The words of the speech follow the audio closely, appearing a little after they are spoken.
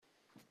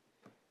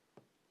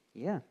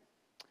Yeah,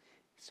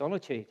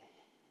 solitude.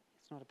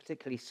 It's not a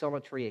particularly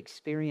solitary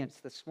experience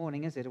this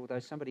morning, is it? Although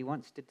somebody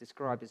once did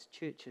describe his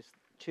church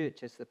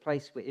as the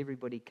place where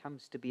everybody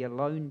comes to be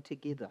alone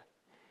together.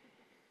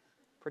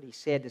 Pretty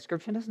sad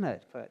description, isn't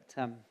it? But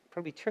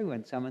probably true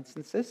in some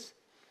instances.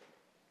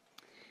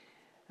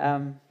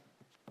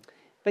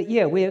 But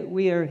yeah,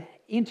 we're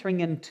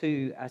entering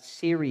into a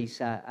series,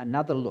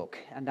 another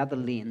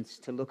lens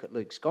to look at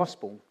Luke's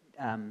Gospel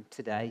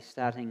today,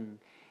 starting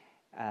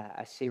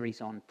a series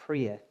on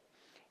prayer.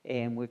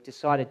 And we've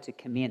decided to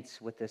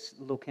commence with this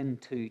look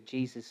into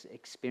Jesus'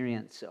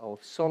 experience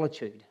of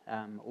solitude,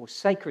 or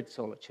sacred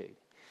solitude.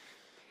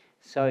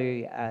 So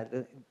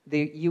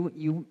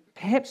you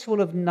perhaps will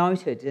have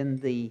noted in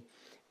the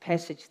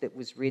passage that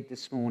was read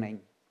this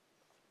morning.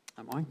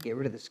 I might get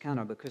rid of this, can't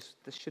I? Because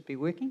this should be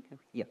working.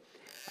 Yeah.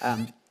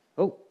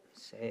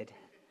 Sad.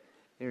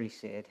 Very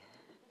sad.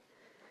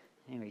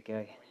 There we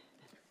go.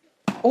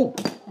 Oh.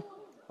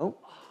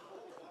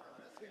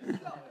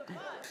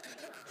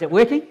 Is it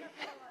working?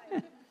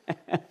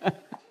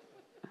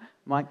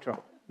 Mic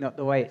drop. Not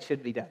the way it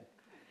should be done.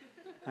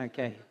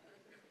 Okay.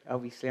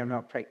 Obviously, I'm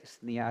not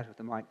practicing the art of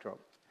the mic drop.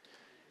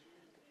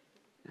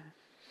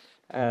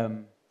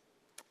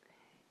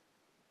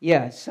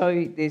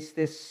 So there's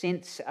this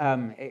sense,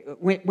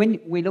 when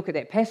we look at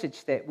that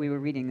passage that we were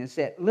reading, there's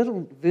that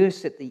little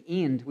verse at the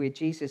end where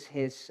Jesus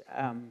has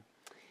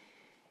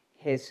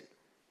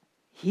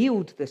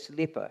healed this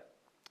leper,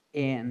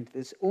 and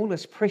there's all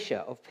this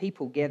pressure of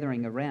people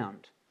gathering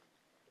around.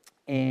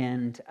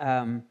 And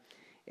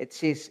it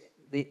says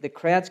the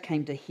crowds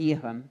came to hear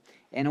him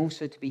and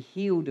also to be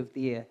healed of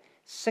their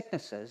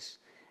sicknesses,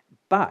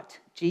 but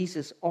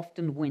Jesus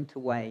often went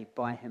away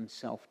by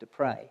himself to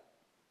pray.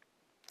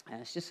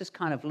 And it's just this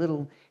kind of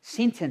little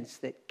sentence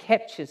that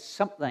captures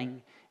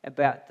something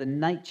about the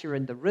nature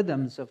and the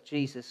rhythms of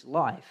Jesus'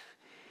 life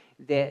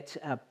that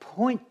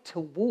point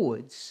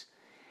towards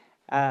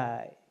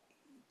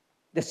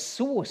the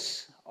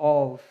source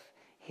of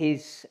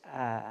his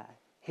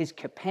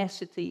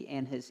capacity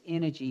and his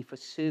energy for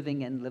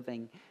serving and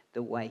living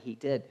the way he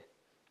did.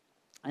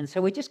 And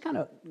so we just kind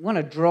of want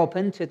to drop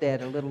into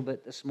that a little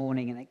bit this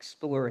morning and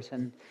explore it.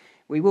 And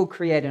we will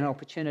create an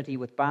opportunity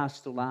with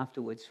Barstool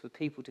afterwards for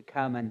people to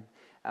come and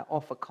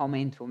offer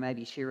comment or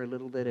maybe share a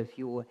little bit of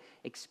your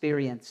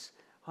experience.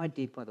 Hi,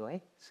 Deb, by the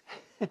way.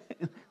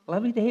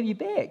 Lovely to have you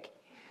back.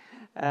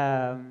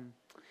 I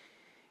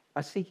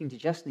was speaking to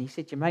Justin. He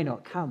said you may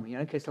not come,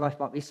 because life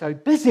might be so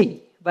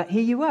busy. But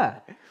here you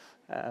are.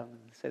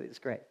 So that's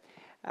great.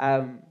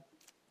 So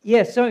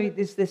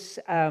there's this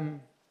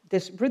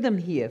rhythm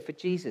here for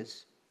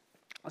Jesus.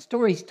 A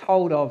story is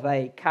told of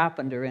a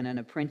carpenter and an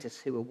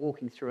apprentice who were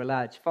walking through a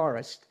large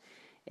forest,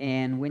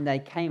 and when they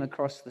came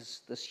across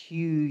this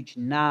huge,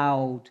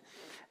 gnarled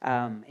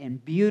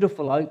and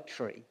beautiful oak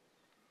tree,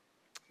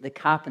 the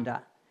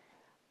carpenter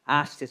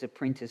asked his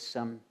apprentice,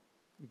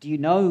 do you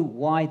know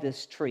why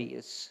this tree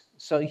is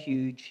so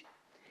huge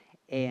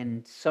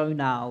and so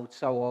gnarled,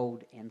 so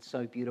old and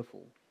so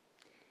beautiful?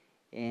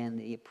 And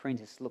the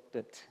apprentice looked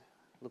at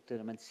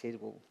him and said,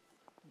 well,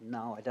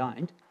 no, I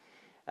don't.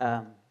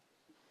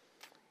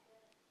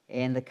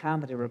 And the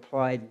carpenter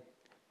replied,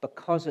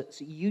 because it's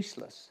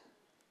useless.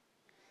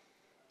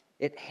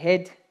 If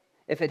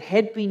it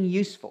had been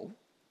useful,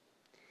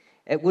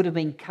 it would have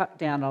been cut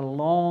down a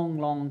long,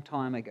 long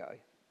time ago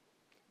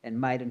and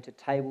made into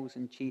tables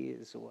and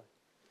chairs or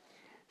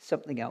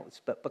something else.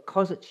 But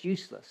because it's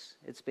useless,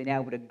 it's been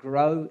able to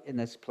grow in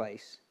this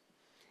place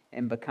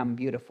and become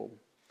beautiful.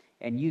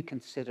 And you can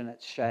sit in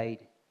its shade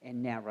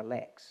and now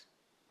relax.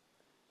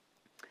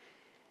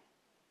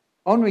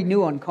 Henri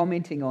Nouwen,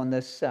 commenting on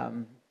this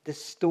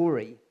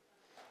story,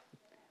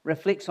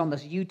 reflects on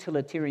this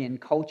utilitarian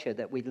culture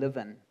that we live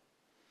in,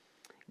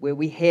 where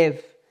we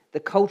have the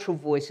cultural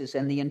voices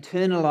and the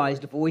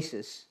internalized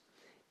voices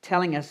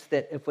telling us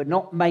that if we're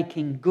not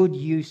making good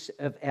use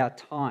of our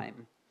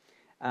time,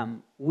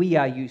 we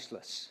are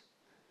useless,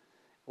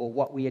 or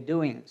what we are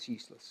doing is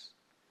useless.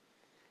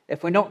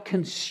 If we're not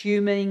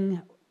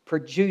consuming,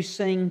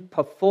 producing,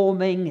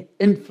 performing,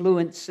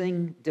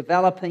 influencing,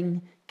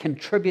 developing,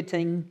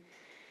 contributing,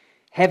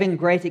 having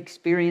great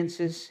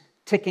experiences,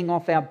 ticking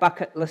off our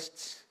bucket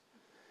lists,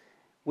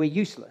 we're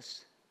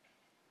useless.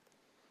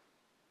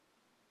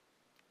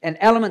 And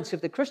elements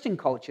of the Christian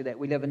culture that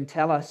we live in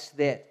tell us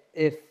that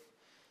if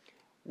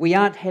we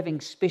aren't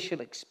having special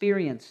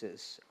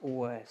experiences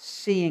or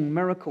seeing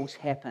miracles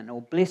happen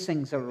or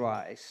blessings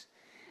arise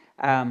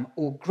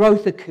or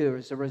growth occur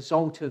as a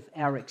result of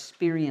our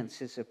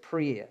experiences of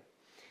prayer,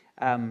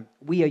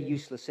 we are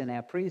useless and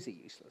our prayers are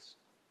useless.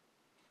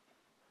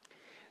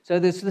 So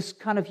there's this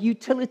kind of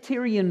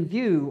utilitarian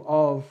view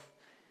of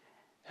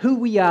who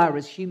we are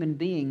as human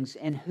beings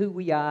and who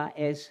we are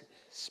as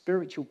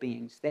spiritual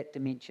beings, that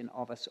dimension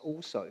of us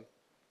also,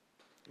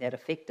 that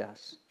affect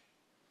us.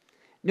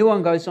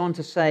 Nouwen goes on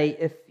to say,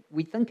 if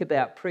we think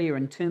about prayer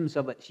in terms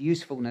of its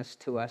usefulness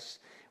to us,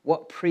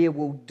 what prayer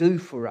will do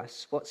for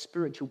us, what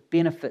spiritual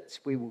benefits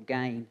we will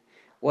gain,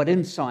 what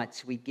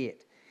insights we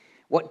get,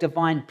 what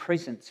divine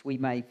presence we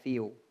may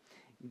feel,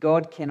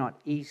 God cannot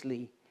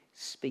easily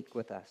speak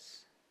with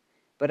us.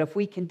 But if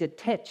we can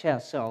detach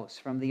ourselves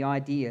from the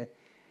idea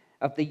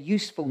of the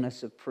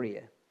usefulness of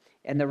prayer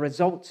and the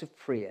results of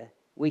prayer,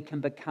 we can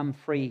become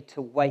free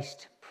to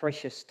waste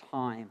precious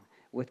time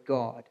with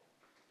God.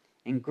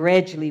 And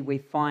gradually we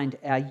find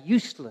our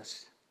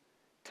useless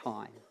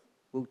time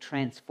will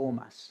transform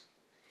us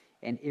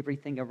and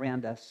everything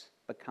around us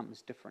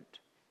becomes different.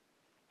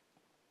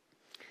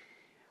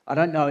 I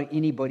don't know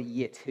anybody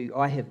yet who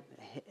I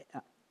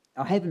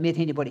haven't met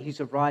anybody who's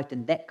arrived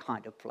in that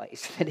kind of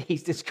place that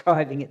he's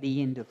describing at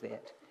the end of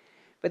that.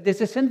 But there's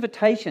this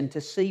invitation to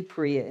see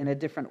prayer in a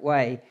different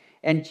way.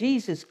 And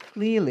Jesus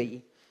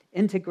clearly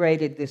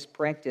integrated this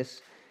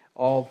practice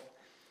of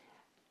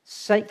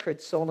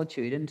sacred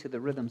solitude into the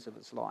rhythms of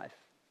his life.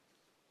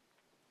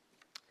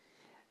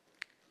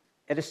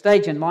 At a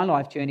stage in my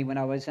life journey when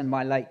I was in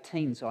my late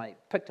teens, I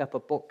picked up a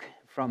book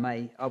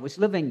I was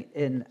living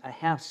in a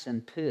house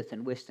in Perth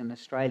in Western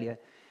Australia.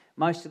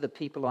 Most of the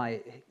people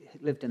I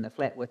lived in the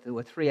flat with, there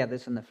were 3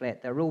 others in the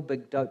flat, they were all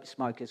big dope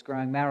smokers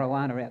growing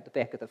marijuana out the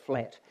back of the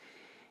flat.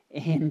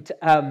 And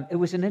it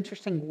was an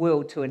interesting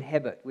world to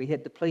inhabit. We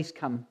had the police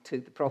come to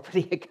the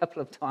property a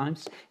couple of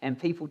times and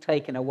people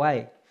taken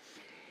away.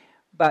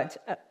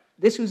 But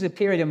this was a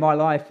period in my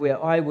life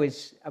where I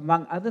was,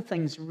 among other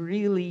things,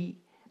 really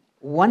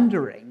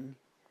wondering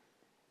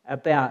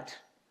about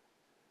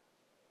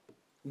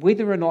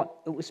whether or not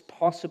it was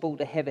possible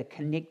to have a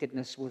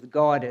connectedness with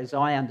God as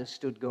I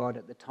understood God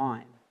at the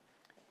time,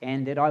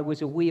 and that I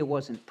was aware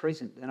wasn't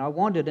present. And I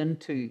wandered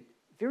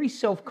very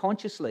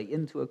self-consciously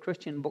into a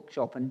Christian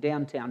bookshop in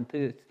downtown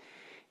Perth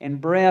and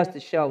browsed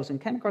the shelves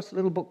and came across a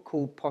little book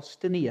called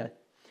Postinia.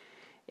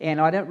 And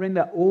I don't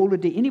remember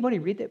anybody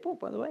read that book,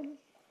 by the way?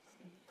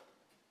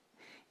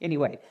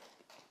 Anyway,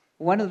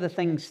 one of the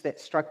things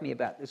that struck me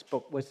about this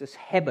book was this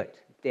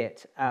habit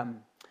that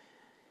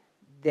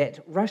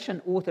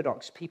Russian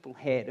Orthodox people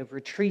had of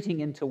retreating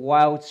into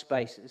wild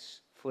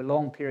spaces for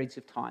long periods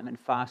of time and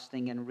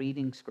fasting and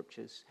reading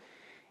scriptures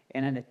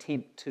in an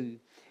attempt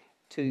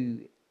to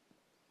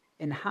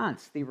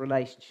enhance their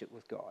relationship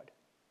with God.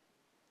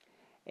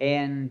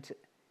 And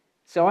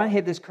so I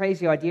had this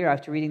crazy idea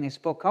after reading this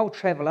book, I'll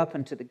travel up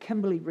into the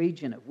Kimberley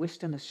region of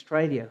Western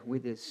Australia where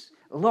there's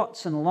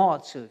lots and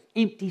lots of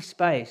empty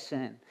space,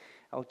 and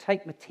I'll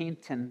take my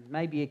tent and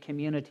maybe a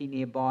community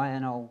nearby,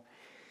 and I'll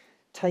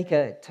take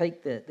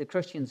the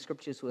Christian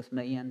scriptures with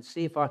me and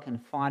see if I can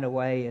find a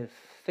way of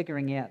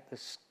figuring out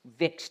this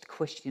vexed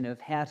question of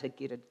how to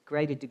get a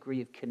greater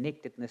degree of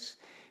connectedness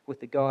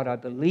with the God I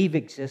believe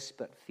exists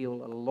but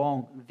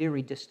feel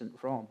very distant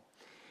from.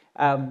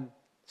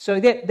 So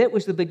that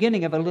was the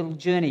beginning of a little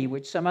journey,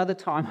 which some other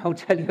time I'll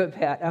tell you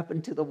about, up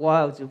into the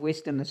wilds of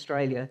Western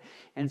Australia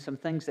and some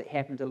things that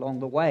happened along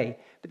the way.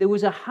 But there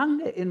was a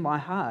hunger in my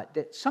heart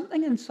that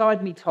something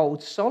inside me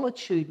told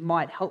solitude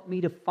might help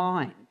me to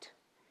find.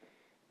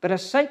 But a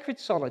sacred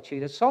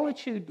solitude, a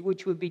solitude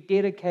which would be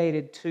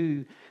dedicated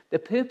to the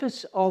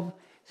purpose of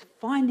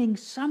finding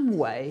some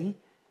way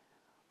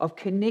of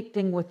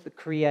connecting with the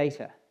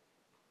Creator.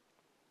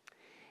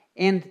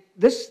 And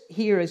this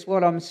here is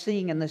what I'm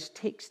seeing in this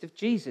text of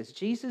Jesus.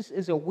 Jesus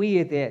is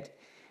aware that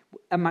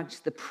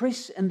amongst the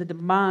press and the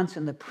demands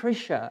and the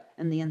pressure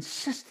and the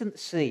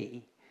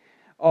insistency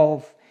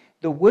of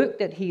the work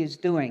that he is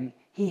doing,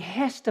 he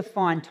has to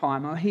find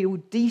time or he will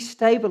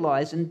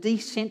destabilize and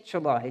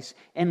decentralize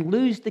and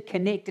lose the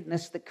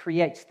connectedness that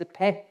creates the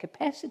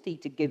capacity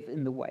to give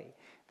in the way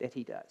that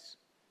he does.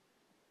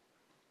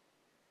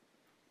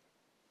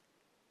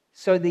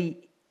 So the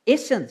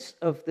essence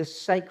of this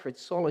sacred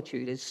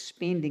solitude is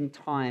spending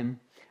time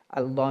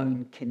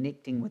alone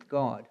connecting with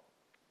God.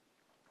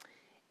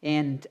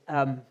 And,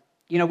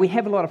 we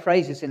have a lot of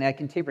phrases in our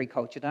contemporary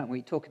culture, don't we?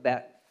 We talk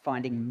about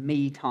finding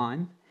me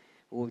time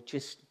or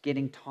just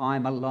getting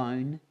time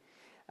alone.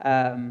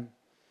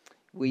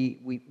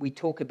 We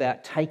talk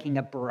about taking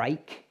a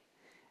break.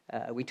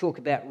 We talk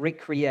about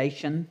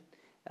recreation.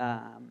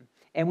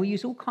 And we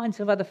use all kinds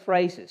of other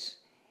phrases.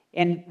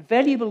 And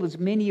valuable as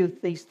many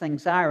of these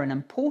things are and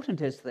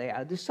important as they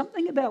are, there's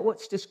something about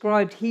what's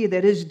described here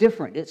that is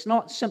different. It's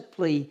not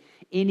simply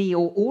any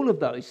or all of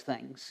those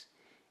things.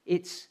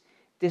 It's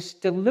this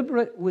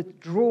deliberate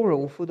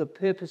withdrawal for the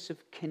purpose of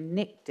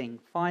connecting,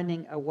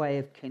 finding a way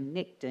of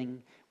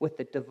connecting with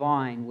the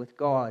divine, with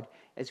God,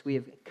 as we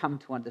have come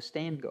to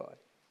understand God.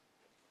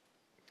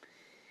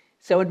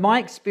 So in my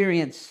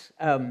experience,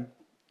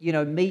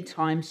 me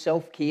time,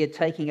 self-care,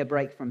 taking a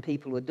break from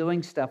people or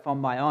doing stuff on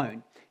my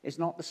own is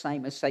not the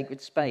same as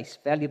sacred space,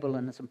 valuable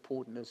and as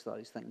important as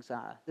those things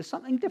are. There's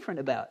something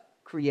different about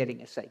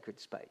creating a sacred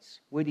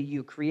space, whether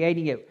you're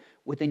creating it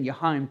within your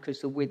home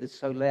because the weather's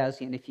so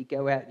lousy and if you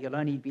go out you'll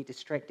only be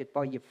distracted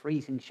by your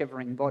freezing,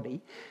 shivering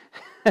body,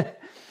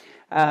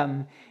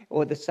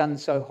 or the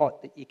sun's so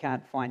hot that you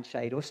can't find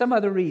shade, or some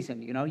other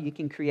reason, you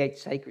can create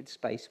sacred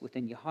space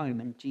within your home.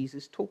 And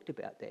Jesus talked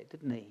about that,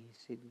 didn't he? He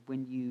said,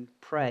 when you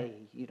pray,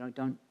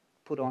 don't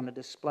put on a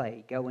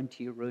display. Go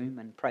into your room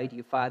and pray to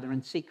your Father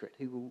in secret,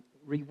 who will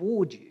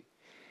reward you.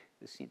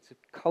 The sense of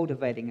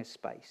cultivating a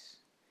space.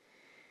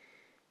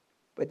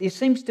 But there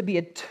seems to be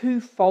a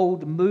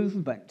twofold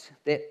movement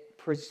that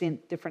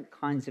present different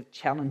kinds of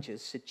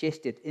challenges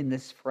suggested in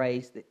this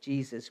phrase that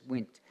Jesus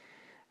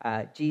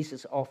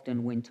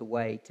often went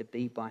away to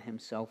be by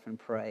himself and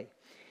pray.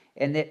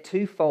 And that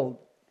twofold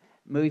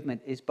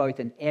movement is both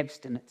an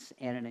abstinence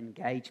and an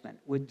engagement,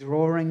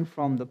 withdrawing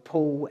from the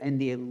pull and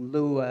the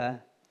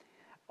allure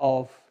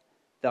of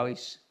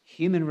those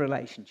human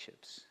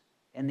relationships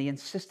and the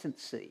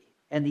insistency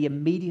and the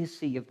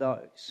immediacy of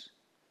those,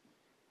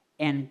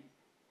 and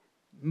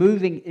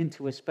moving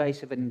into a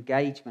space of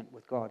engagement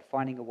with God,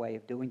 finding a way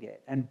of doing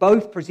that. And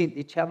both present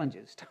their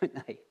challenges,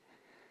 don't they?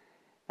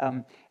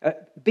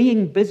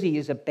 Being busy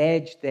is a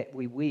badge that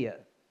we wear.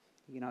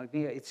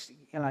 It's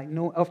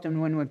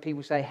often when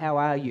people say, "How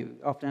are you?"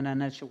 often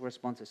an initial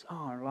response is,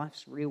 "Oh,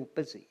 life's real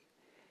busy."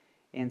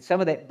 And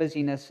some of that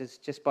busyness is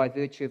just by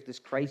virtue of this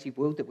crazy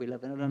world that we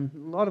live in, and a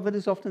lot of it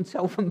is often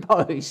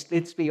self-imposed.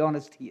 Let's be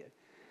honest here.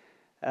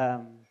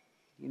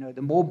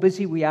 The more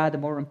busy we are, the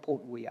more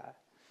important we are.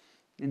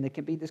 And there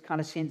can be this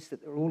kind of sense that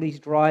there are all these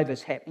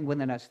drivers happening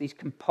within us, these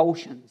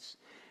compulsions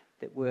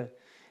that were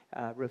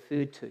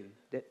referred to,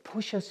 that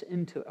push us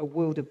into a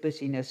world of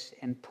busyness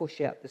and push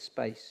out the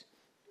space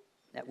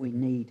that we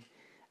need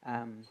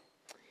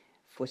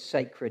for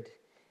sacred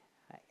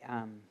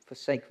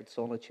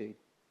solitude.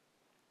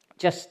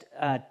 Just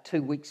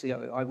 2 weeks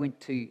ago, I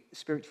went to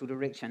spiritual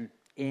direction,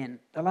 and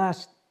the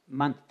last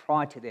month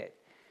prior to that,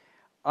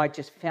 I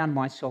just found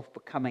myself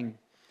becoming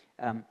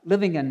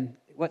living in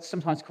what's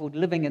sometimes called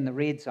living in the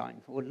red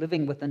zone, or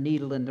living with a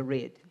needle in the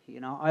red.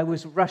 I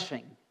was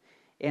rushing,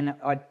 and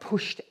I'd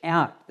pushed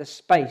out the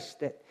space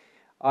that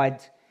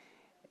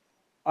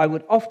I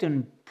would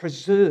often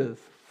preserve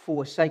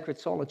for sacred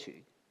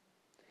solitude.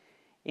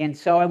 And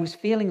so I was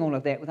feeling all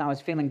of that. I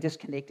was feeling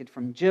disconnected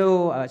from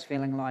Jill. I was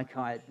feeling like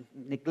I had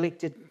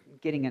neglected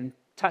getting in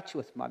touch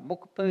with my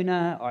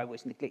mokopuna. I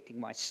was neglecting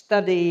my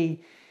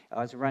study. I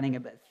was running a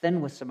bit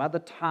thin with some other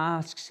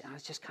tasks. I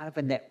was just kind of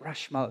in that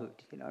rush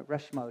mode.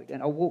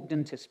 And I walked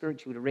into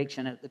spiritual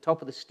direction. At the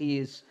top of the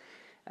stairs,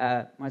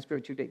 my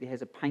spiritual director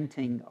has a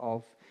painting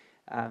of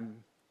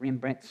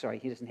Rembrandt. Sorry,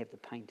 he doesn't have the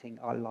painting.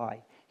 I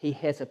lie. He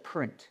has a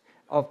print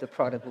of the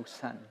prodigal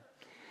son.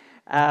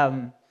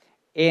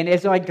 And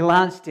as I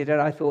glanced at it,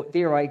 I thought,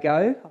 there I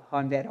go.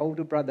 I'm that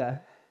older brother.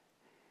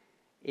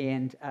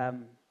 And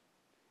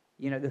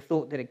the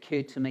thought that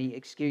occurred to me,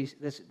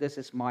 this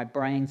is my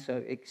brain, so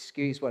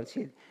excuse what it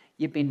said.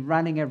 You've been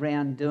running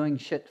around doing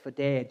shit for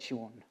Dad,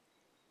 Sean.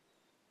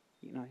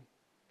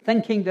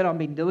 Thinking that I've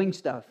been doing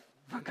stuff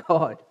for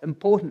God,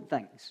 important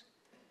things.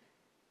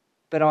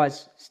 But I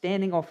was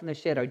standing off in the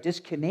shadow,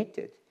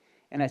 disconnected,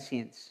 in a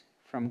sense,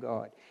 from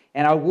God.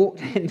 And I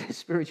walked into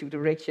spiritual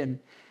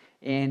direction,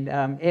 and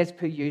as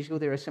per usual,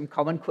 there are some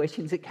common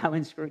questions that come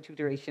in spiritual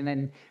direction,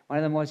 and one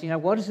of them was,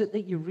 what is it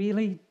that you're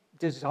really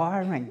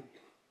desiring?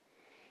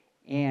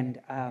 And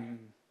I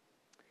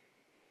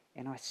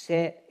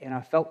sat and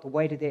I felt the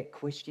weight of that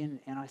question,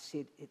 and I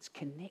said, it's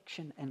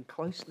connection and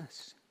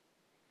closeness.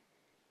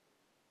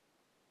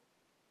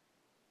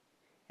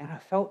 And I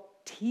felt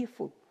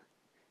tearful.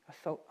 I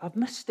felt, I've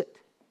missed it.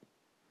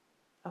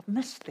 I've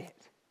missed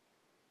that.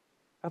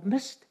 I've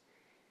missed,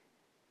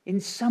 in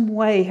some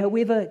way,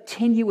 however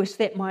tenuous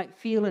that might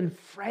feel and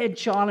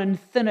fragile and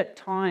thin at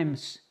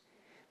times,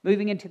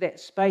 moving into that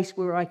space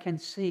where I can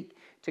seek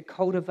to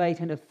cultivate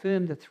and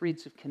affirm the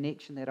threads of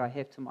connection that I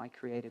have to my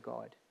Creator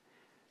God,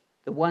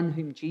 the one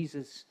whom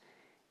Jesus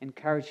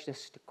encouraged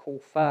us to call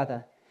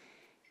Father,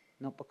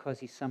 not because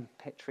he's some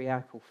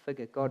patriarchal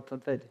figure, God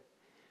forbid,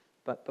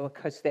 but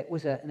because that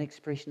was an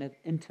expression of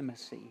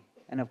intimacy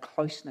and of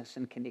closeness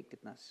and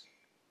connectedness.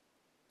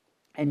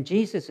 And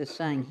Jesus is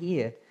saying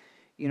here,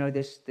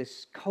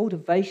 this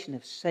cultivation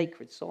of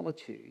sacred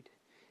solitude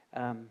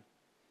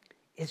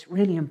is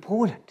really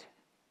important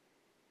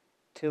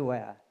to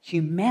our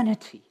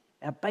humanity,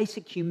 our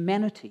basic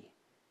humanity,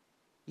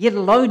 yet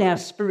alone our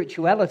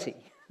spirituality.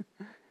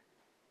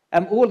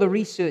 All the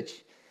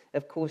research,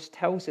 of course,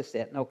 tells us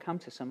that, and I'll come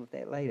to some of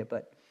that later,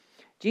 but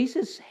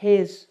Jesus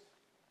has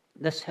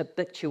this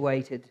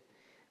habituated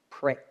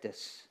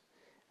practice,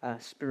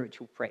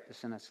 spiritual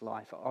practice in his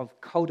life of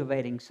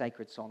cultivating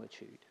sacred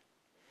solitude.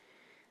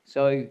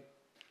 So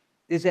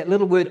there's that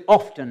little word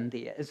often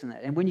there, isn't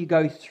it? And when you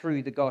go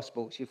through the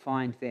Gospels, you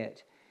find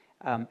that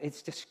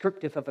it's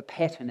descriptive of a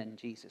pattern in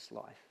Jesus'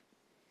 life.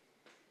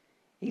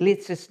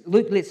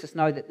 Luke lets us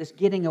know that this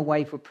getting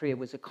away for prayer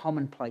was a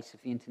commonplace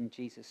event in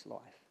Jesus'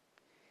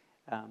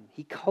 life.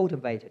 He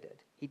cultivated it.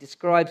 He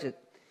describes it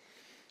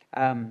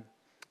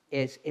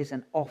as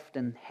an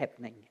often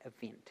happening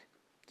event.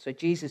 So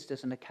Jesus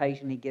doesn't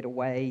occasionally get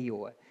away,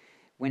 or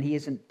when he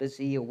isn't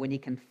busy, or when he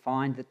can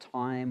find the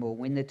time, or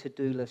when the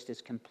to-do list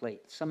is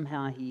complete.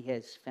 Somehow he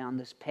has found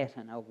this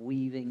pattern of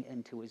weaving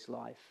into his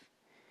life,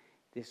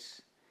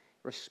 this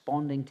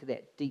responding to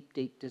that deep,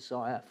 deep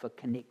desire for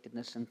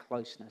connectedness and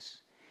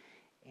closeness,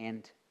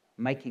 and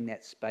making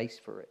that space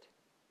for it.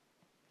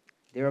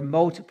 There are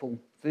multiple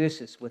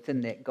verses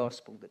within that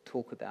gospel that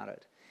talk about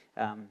it.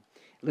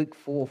 Luke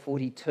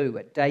 4:42,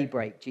 at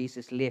daybreak,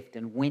 Jesus left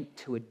and went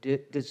to a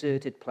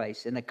deserted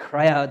place, and the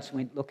crowds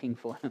went looking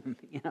for him.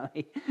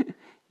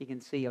 You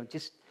can see I'm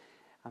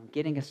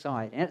getting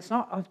aside. And it's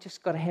not, I've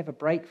just got to have a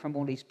break from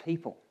all these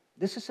people.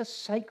 This is a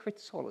sacred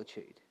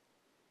solitude.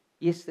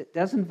 Yes, that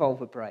does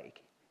involve a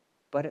break,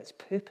 but it's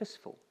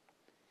purposeful.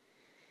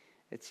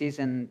 It says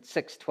in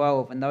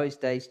 6:12, in those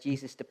days,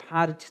 Jesus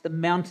departed to the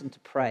mountain to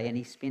pray, and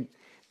he spent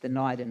the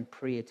night in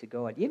prayer to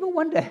God. You ever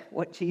wonder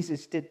what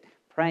Jesus did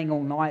praying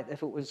all night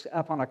if it was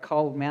up on a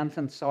cold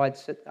mountainside?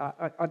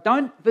 I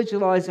don't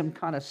visualize him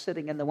kind of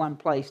sitting in the one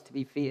place, to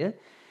be fair,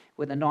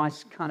 with a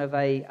nice kind of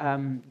a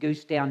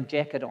goose down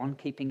jacket on,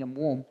 keeping him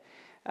warm.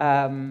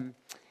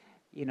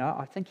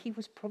 I think he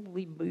was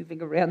probably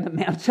moving around the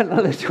mountain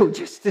a little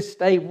just to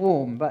stay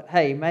warm, but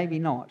hey, maybe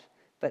not.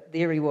 But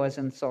there he was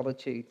in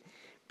solitude,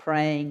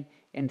 praying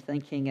and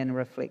thinking and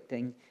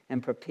reflecting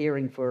and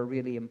preparing for a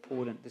really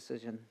important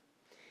decision.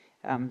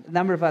 A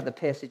number of other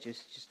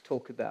passages just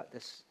talk about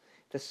this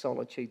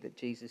solitude that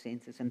Jesus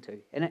enters into.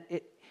 And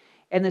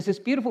there's this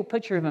beautiful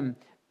picture of him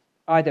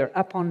either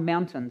up on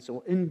mountains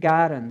or in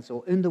gardens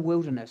or in the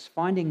wilderness,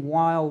 finding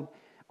wild,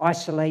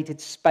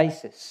 isolated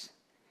spaces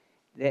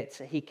that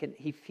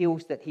he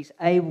feels that he's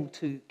able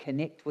to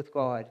connect with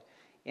God,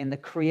 and the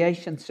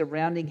creation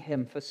surrounding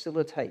him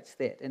facilitates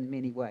that in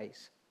many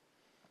ways.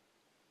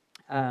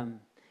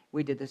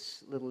 We did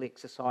this little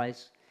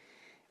exercise.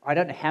 I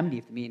don't know how many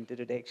of the men did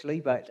it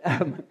actually, but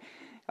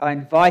I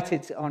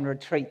invited on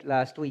retreat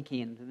last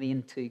weekend the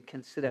men to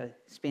consider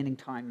spending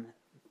time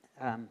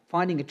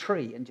finding a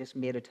tree and just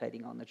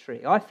meditating on the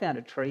tree. I found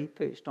a tree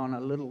perched on a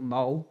little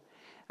mole,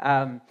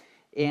 and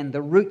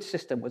the root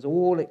system was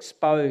all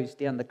exposed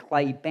down the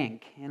clay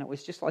bank, and it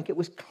was just like it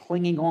was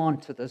clinging on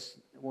to this.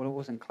 Well, it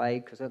wasn't clay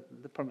because they're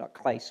probably not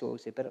clay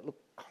soils there, but it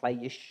looked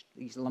clayish,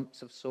 these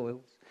lumps of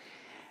soils.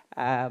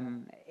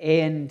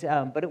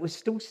 But it was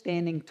still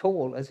standing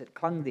tall as it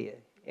clung there.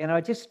 And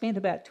I just spent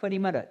about 20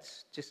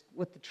 minutes just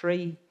with the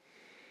tree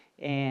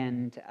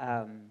and,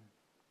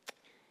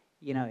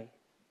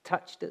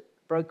 touched it,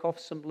 broke off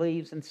some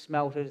leaves and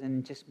smelt it,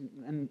 and just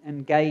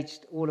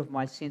engaged all of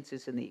my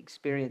senses in the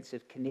experience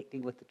of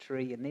connecting with the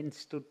tree, and then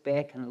stood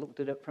back and looked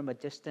at it from a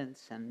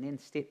distance and then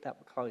stepped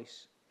up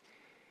close.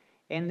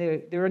 And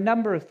there are a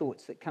number of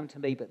thoughts that come to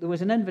me, but there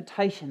was an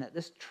invitation that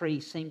this tree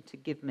seemed to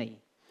give me.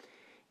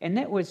 And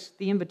that was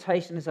the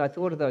invitation as I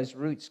thought of those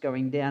roots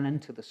going down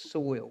into the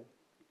soil,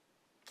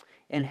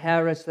 and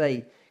how as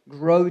they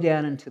grow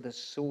down into the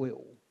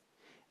soil,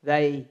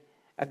 they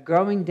are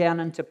growing down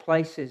into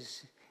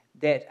places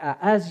that are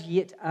as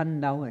yet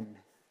unknown.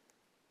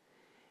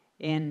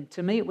 And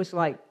to me it was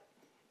like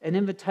an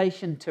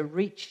invitation to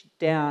reach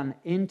down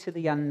into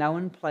the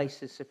unknown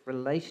places of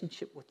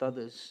relationship with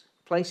others,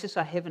 places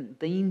I haven't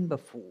been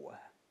before,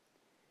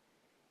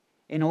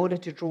 in order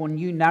to draw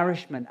new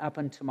nourishment up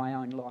into my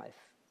own life.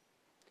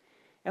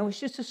 And it was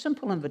just a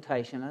simple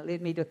invitation. It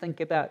led me to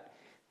think about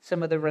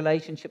some of the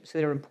relationships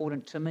that are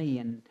important to me,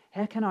 and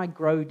how can I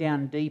grow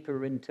down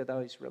deeper into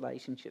those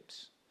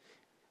relationships?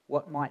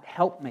 What might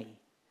help me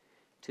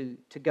to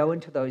go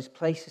into those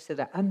places that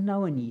are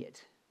unknown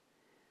yet,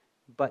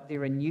 but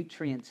there are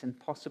nutrients and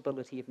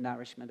possibility of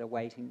nourishment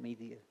awaiting me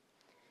there.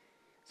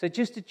 So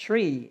just a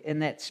tree in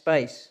that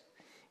space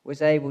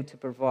was able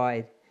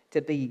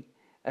to be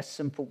a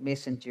simple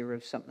messenger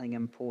of something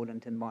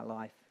important in my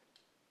life.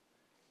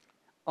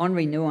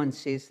 Henri Nouwen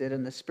says that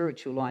in the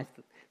spiritual life,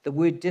 the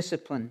word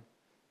discipline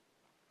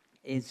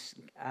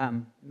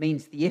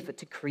means the effort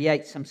to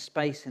create some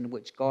space in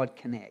which God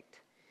can act.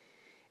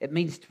 It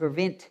means to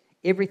prevent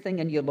everything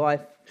in your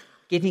life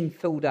getting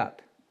filled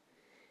up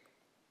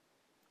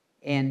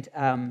and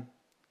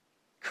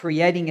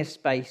creating a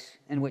space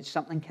in which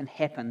something can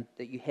happen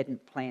that you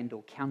hadn't planned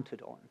or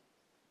counted on.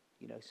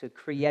 So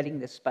creating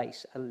the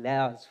space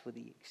allows for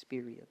the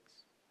experience.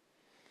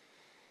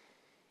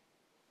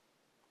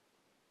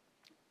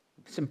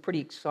 Some pretty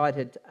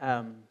excited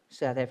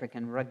South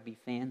African rugby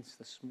fans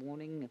this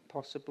morning,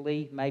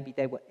 possibly. Maybe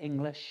they were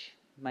English.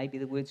 Maybe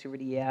the word's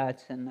already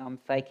out and I'm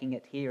faking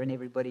it here and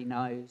everybody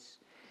knows.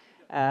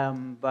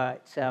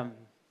 But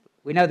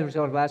we know the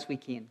result of last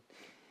weekend.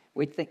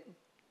 We think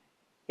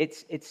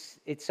it's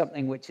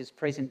something which is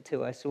present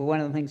to us. Well, one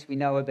of the things we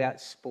know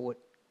about sport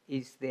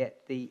is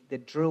that the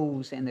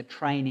drills and the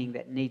training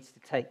that needs to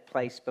take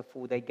place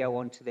before they go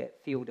onto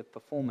that field of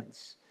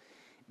performance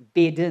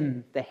bed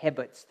in the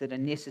habits that are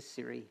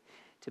necessary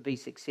to be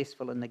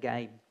successful in the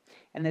game.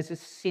 And there's a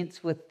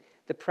sense with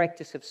the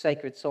practice of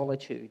sacred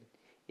solitude.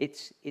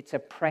 It's a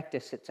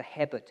practice, it's a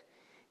habit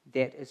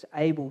that is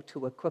able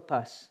to equip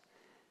us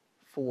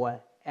for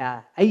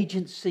our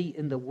agency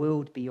in the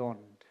world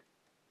beyond.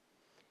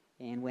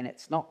 And when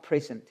it's not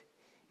present,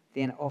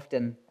 then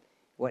often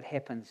what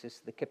happens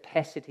is the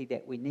capacity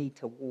that we need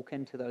to walk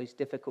into those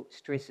difficult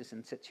stresses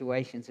and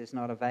situations is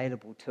not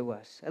available to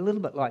us. A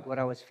little bit like what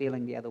I was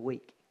feeling the other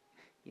week.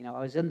 I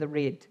was in the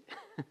red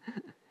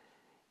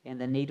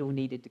and the needle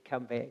needed to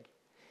come back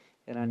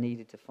and I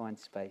needed to find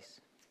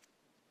space.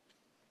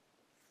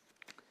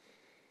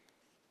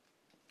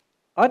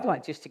 I'd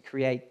like just to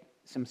create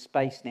some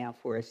space now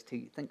for us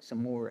to think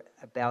some more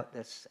about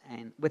this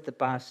and with the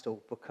Barstool,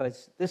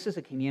 because this is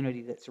a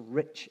community that's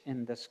rich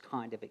in this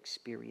kind of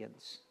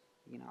experience.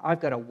 You know, I've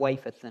got a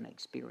wafer-thin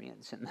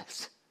experience in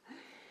this.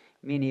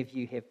 Many of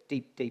you have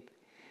deep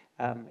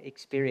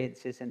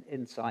experiences and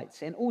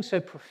insights, and also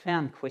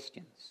profound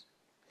questions,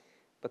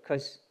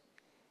 because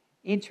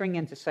entering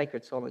into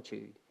sacred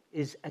solitude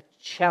is a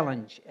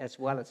challenge as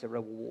well as a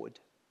reward.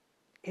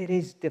 It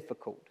is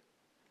difficult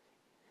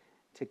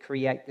to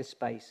create the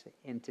space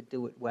and to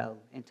do it well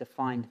and to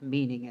find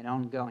meaning and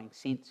ongoing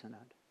sense in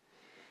it.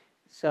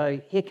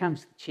 So here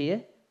comes the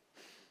chair.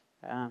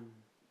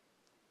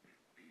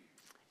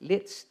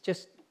 Let's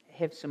just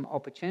have some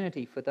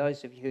opportunity for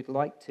those of you who'd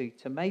like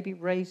to maybe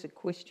raise a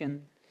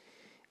question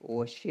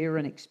or share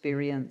an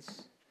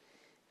experience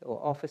or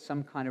offer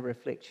some kind of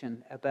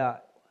reflection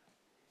about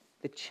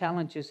the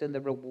challenges and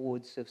the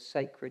rewards of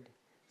sacred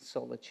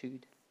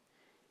solitude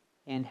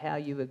and how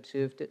you've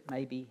observed it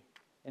maybe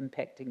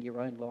impacting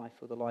your own life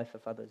or the life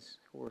of others,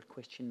 or a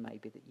question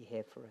maybe that you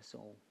have for us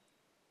all.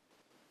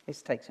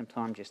 Let's take some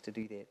time just to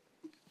do that.